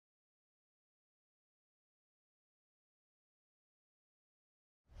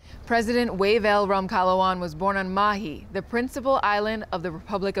President Wavel Ramkalawan was born on Mahi, the principal island of the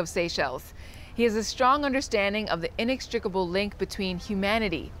Republic of Seychelles. He has a strong understanding of the inextricable link between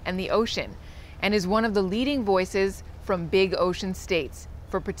humanity and the ocean, and is one of the leading voices from big ocean states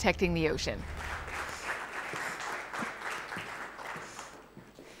for protecting the ocean.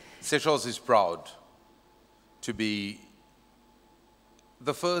 Seychelles is proud to be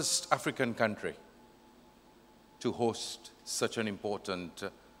the first African country to host such an important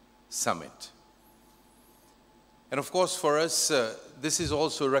summit. And of course, for us, this is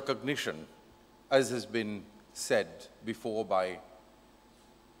also recognition, as has been said before by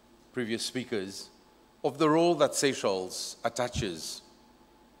previous speakers, of the role that Seychelles attaches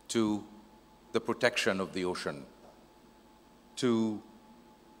to the protection of the ocean, to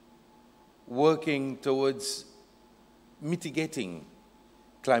working towards mitigating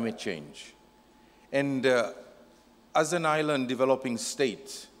climate change. And as an island developing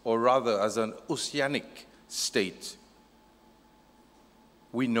state, or rather as an oceanic state,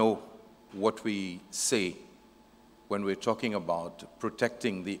 we know what we say when we're talking about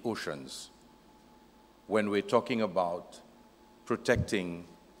protecting the oceans, when we're talking about protecting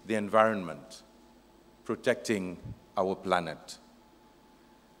the environment, protecting our planet.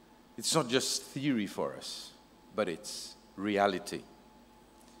 It's not just theory for us, but it's reality.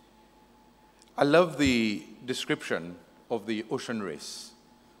 I love the description of the ocean race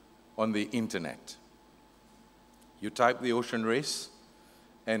on the internet. You type the ocean race,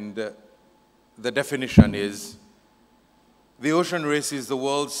 and the definition is, the ocean race is the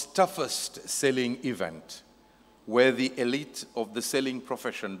world's toughest sailing event, where the elite of the sailing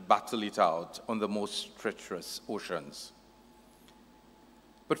profession battle it out on the most treacherous oceans.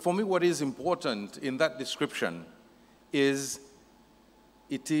 But for me, what is important in that description is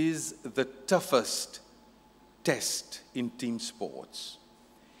it is the toughest test in team sports.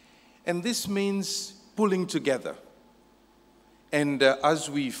 And this means pulling together. And as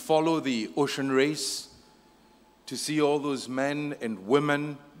we follow the ocean race, to see all those men and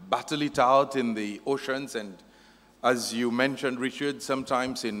women battle it out in the oceans, and as you mentioned, Richard,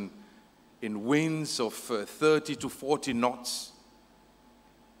 sometimes in winds of 30 to 40 knots,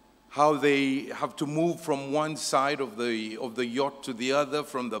 how they have to move from one side of the yacht to the other,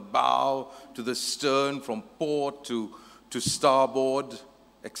 from the bow to the stern, from port to starboard,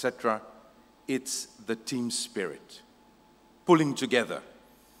 etc. It's the team spirit, pulling together.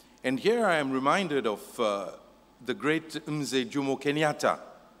 And here I am reminded of the great Mzee Jomo Kenyatta,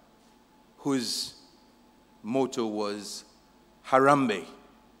 whose motto was Harambe,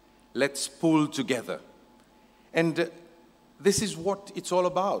 let's pull together. And this is what it's all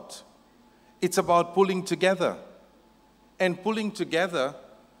about. It's about pulling together, and pulling together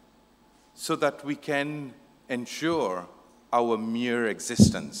so that we can ensure our mere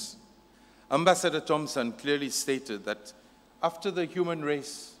existence. Ambassador Thompson clearly stated that after the human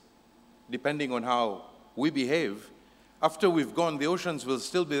race, depending on how we behave, after we've gone, the oceans will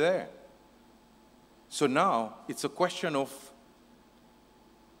still be there. So now it's a question of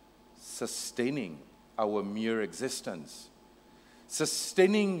sustaining our mere existence,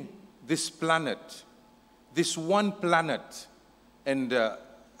 sustaining this planet, this one planet. And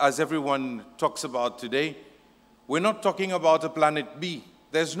as everyone talks about today, we're not talking about a planet B.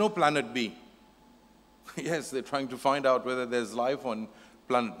 There's no planet B. Yes, they're trying to find out whether there's life on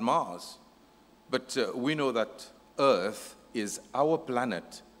planet Mars. But we know that Earth is our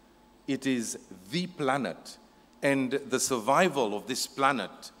planet. It is the planet. And the survival of this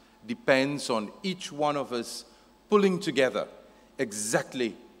planet depends on each one of us pulling together,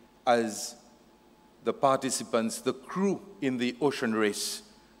 exactly as the participants, the crew in the ocean race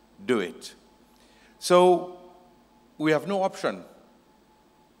do it. So we have no option.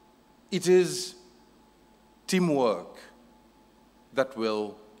 It is teamwork that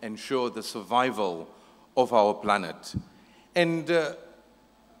will ensure the survival of our planet. And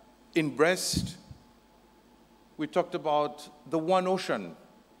in Brest, we talked about the one ocean.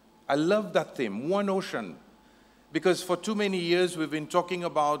 I love that theme, one ocean. Because for too many years, we've been talking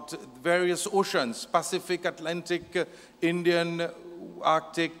about various oceans, Pacific, Atlantic, Indian,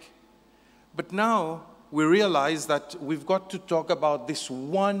 Arctic. But now we realize that we've got to talk about this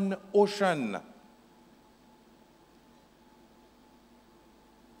one ocean.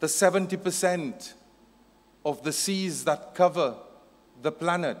 The 70% of the seas that cover the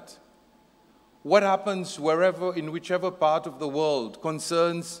planet. What happens wherever, in whichever part of the world,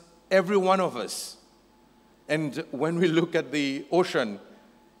 concerns every one of us. And when we look at the ocean,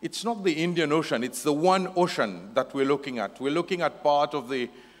 it's not the Indian Ocean, it's the one ocean that we're looking at. We're looking at part of the,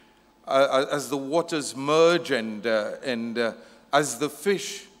 as the waters merge and as the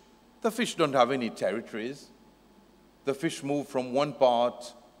fish The fish don't have any territories. The fish move from one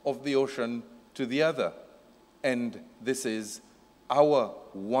part of the ocean to the other. And this is our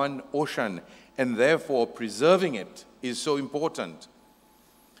one ocean, and therefore preserving it is so important.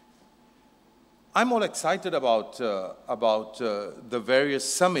 I'm all excited about the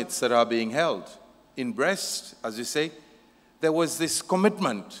various summits that are being held. In Brest, as you say, there was this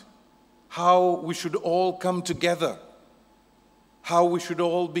commitment, how we should all come together, how we should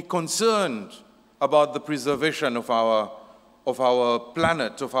all be concerned about the preservation of our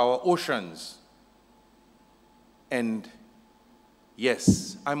planet, of our oceans. And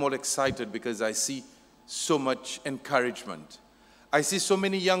yes, I'm all excited because I see so much encouragement. I see so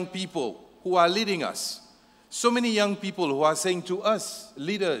many young people who are leading us, so many young people who are saying to us,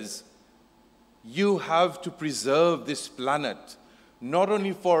 leaders, you have to preserve this planet, not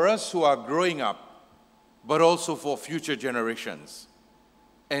only for us who are growing up, but also for future generations.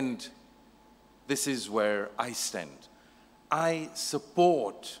 And this is where I stand. I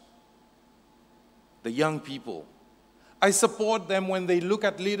support the young people. I support them when they look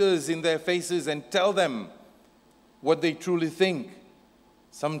at leaders in their faces and tell them what they truly think.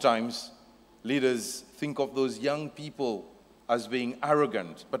 Sometimes leaders think of those young people as being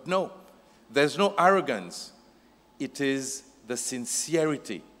arrogant, but no, there's no arrogance. It is the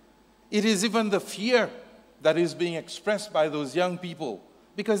sincerity. It is even the fear that is being expressed by those young people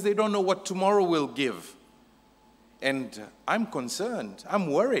because they don't know what tomorrow will give. And I'm concerned,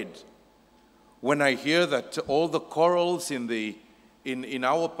 I'm worried when I hear that all the corals in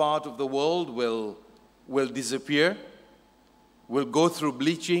our part of the world will disappear, will go through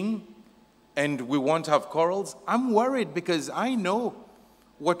bleaching, and we won't have corals. I'm worried because I know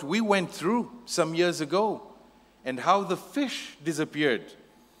what we went through some years ago and how the fish disappeared.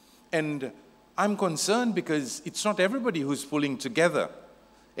 And I'm concerned because it's not everybody who's pulling together.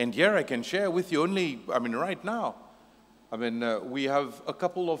 And here I can share with you only, right now, we have a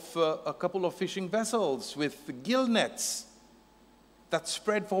couple of fishing vessels with gill nets that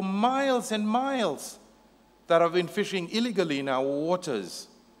spread for miles and miles that have been fishing illegally in our waters.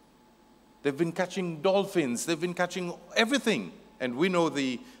 They've been catching dolphins, they've been catching everything. And we know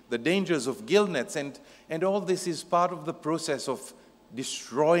the dangers of gill nets, and all this is part of the process of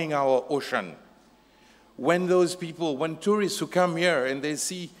destroying our ocean. When those people, when tourists who come here and they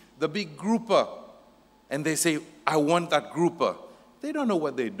see the big grouper, and they say, I want that grouper, they don't know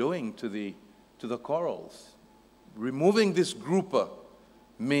what they're doing to the corals. Removing this grouper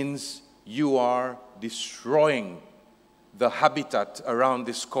means you are destroying the habitat around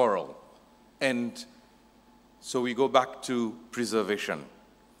this coral. And so we go back to preservation.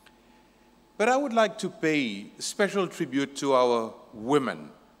 But I would like to pay special tribute to our women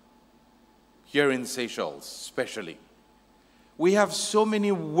here in Seychelles, especially. We have so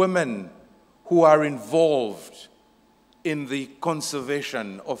many women who are involved in the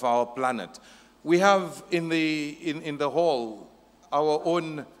conservation of our planet. We have in the hall our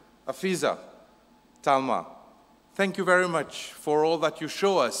own Afiza, Talma. Thank you very much for all that you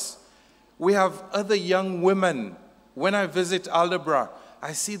show us. We have other young women. When I visit Aldabra,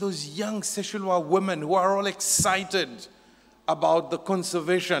 I see those young Seychellois women who are all excited about the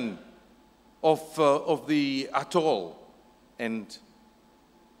conservation of the atoll. And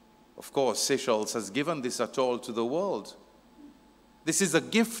of course, Seychelles has given this atoll to the world. This is a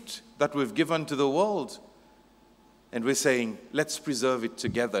gift that we've given to the world. And we're saying, let's preserve it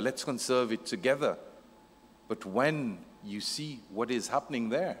together, let's conserve it together. But when you see what is happening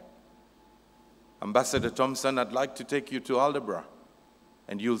there, Ambassador Thompson, I'd like to take you to Aldabra,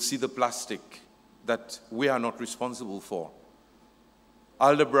 and you'll see the plastic that we are not responsible for.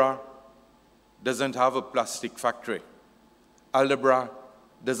 Aldabra doesn't have a plastic factory. Aldabra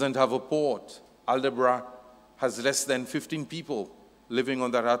doesn't have a port. Aldabra has less than 15 people living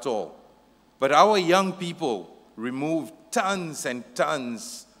on that atoll. But our young people remove tons and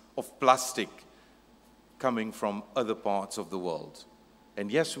tons of plastic coming from other parts of the world.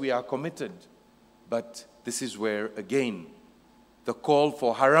 And yes, we are committed, but this is where, again, the call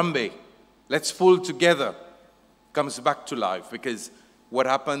for Harambe, let's pull together, comes back to life. Because what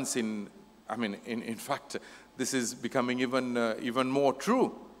happens in fact, this is becoming even more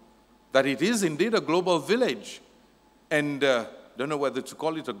true, that it is indeed a global village. And don't know whether to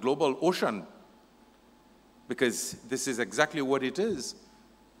call it a global ocean, because this is exactly what it is.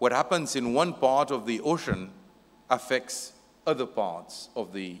 What happens in one part of the ocean affects other parts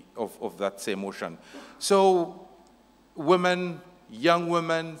of that same ocean. So women, young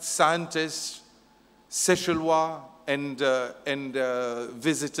women, scientists, Seychellois, and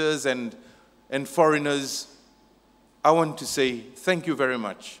visitors and foreigners, I want to say thank you very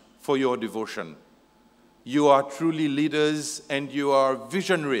much for your devotion. You are truly leaders and you are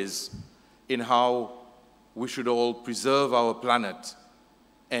visionaries in how we should all preserve our planet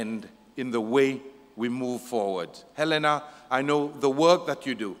and in the way we move forward. Helena, I know the work that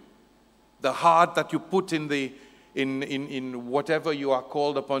you do, the heart that you put in whatever you are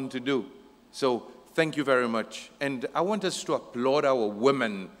called upon to do. So thank you very much. And I want us to applaud our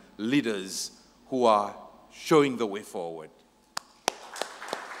women leaders who are showing the way forward.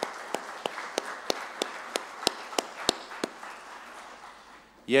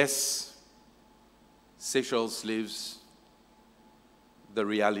 Yes, Seychelles lives the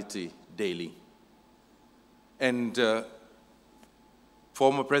reality daily. And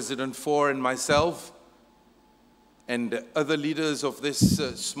former President Faure and myself and other leaders of this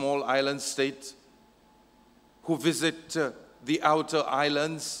small island state who visit the outer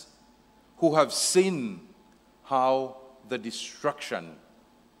islands, who have seen how the destruction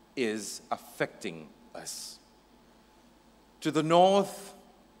is affecting us. To the north,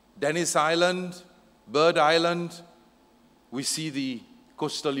 Dennis Island, Bird Island, we see the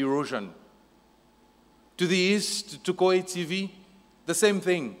coastal erosion. To the east, to Koh TV, the same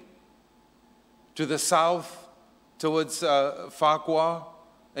thing. To the south, towards Farquhar,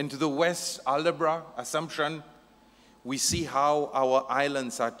 and to the west, Aldabra, Assumption, we see how our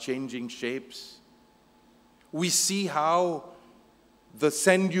islands are changing shapes. We see how the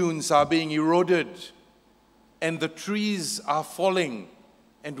sand dunes are being eroded and the trees are falling.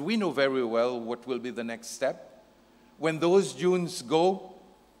 And we know very well what will be the next step. When those dunes go,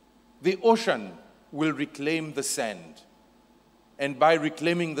 the ocean will reclaim the sand. And by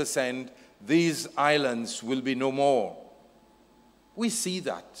reclaiming the sand, these islands will be no more. We see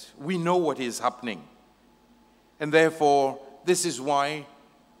that. We know what is happening. And therefore, this is why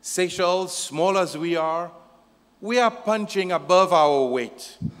Seychelles, small as we are punching above our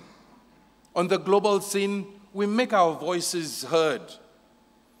weight. On the global scene, we make our voices heard.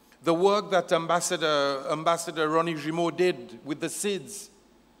 The work that Ambassador Ronnie Grimaud did with the SIDS,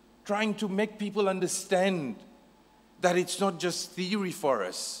 trying to make people understand that it's not just theory for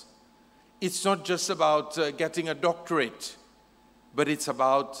us. It's not just about getting a doctorate, but it's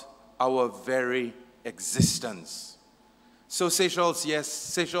about our very existence. So Seychelles, yes,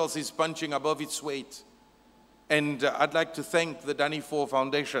 Seychelles is punching above its weight. And I'd like to thank the Danny Faure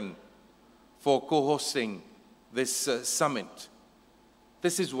Foundation for co-hosting this summit.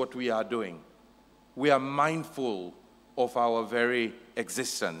 This is what we are doing. We are mindful of our very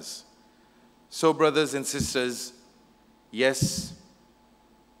existence. So, brothers and sisters, yes,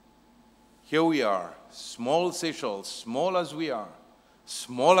 here we are, small Seychelles, small as we are,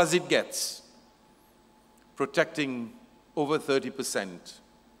 small as it gets, protecting over 30%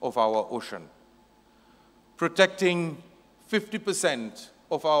 of our ocean, protecting 50%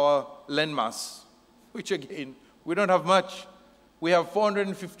 of our landmass, which again, we don't have much. We have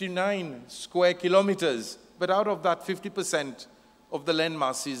 459 square kilometers, but out of that, 50% of the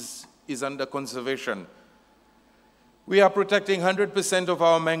landmass is under conservation. We are protecting 100% of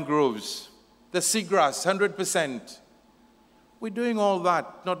our mangroves, the seagrass, 100%. We're doing all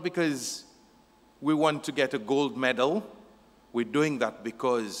that not because we want to get a gold medal. We're doing that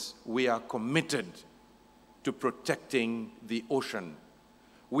because we are committed to protecting the ocean.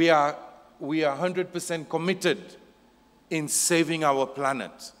 We are 100% committed in saving our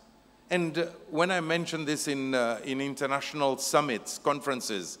planet. And when I mention this in international summits,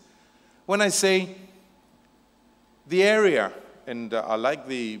 conferences, when I say the area, and I like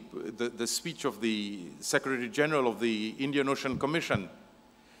the speech of the Secretary General of the Indian Ocean Commission,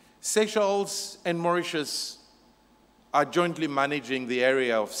 Seychelles and Mauritius are jointly managing the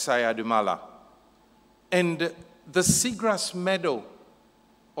area of Saya de Mala. And the seagrass meadow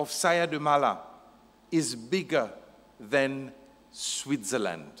of Saya de Mala is bigger than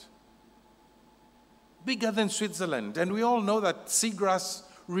Switzerland. Bigger than Switzerland. And we all know that seagrass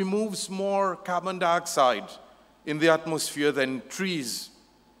removes more carbon dioxide in the atmosphere than trees.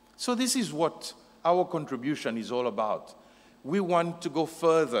 So this is what our contribution is all about. We want to go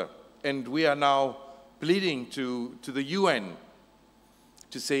further, and we are now pleading to the UN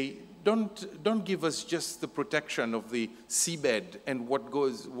to say, don't give us just the protection of the seabed and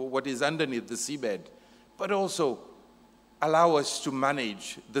what is underneath the seabed, but also allow us to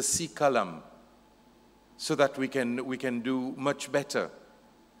manage the sea column so that we can do much better.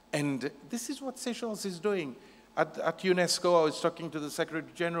 And this is what Seychelles is doing. At UNESCO, I was talking to the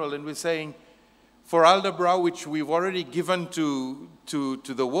Secretary General, and we're saying, for Aldabra, which we've already given to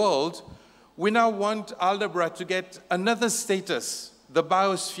the world, we now want Aldabra to get another status, the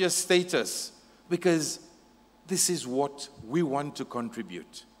biosphere status, because this is what we want to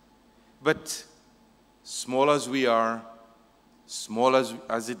contribute. But small as we are, small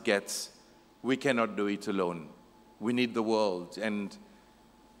as it gets, we cannot do it alone. We need the world. And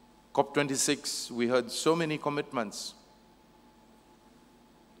COP26, we heard so many commitments.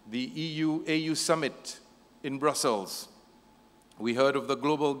 The EU-AU summit in Brussels, we heard of the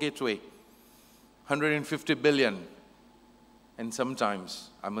global gateway, 150 billion. And sometimes,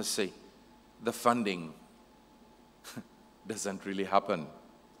 I must say, the funding doesn't really happen.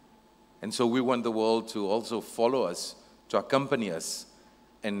 And so we want the world to also follow us, to accompany us,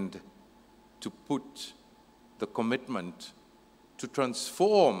 and to put the commitment, to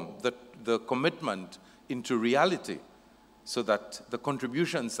transform the commitment into reality, so that the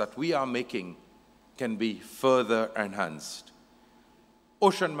contributions that we are making can be further enhanced.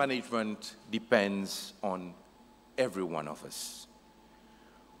 Ocean management depends on every one of us.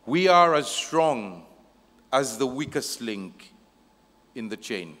 We are as strong as the weakest link in the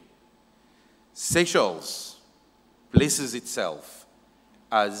chain. Seychelles places itself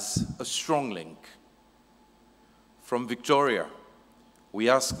as a strong link. From Victoria, we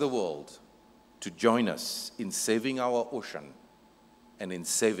ask the world to join us in saving our ocean and in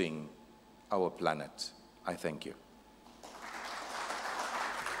saving our planet. I thank you.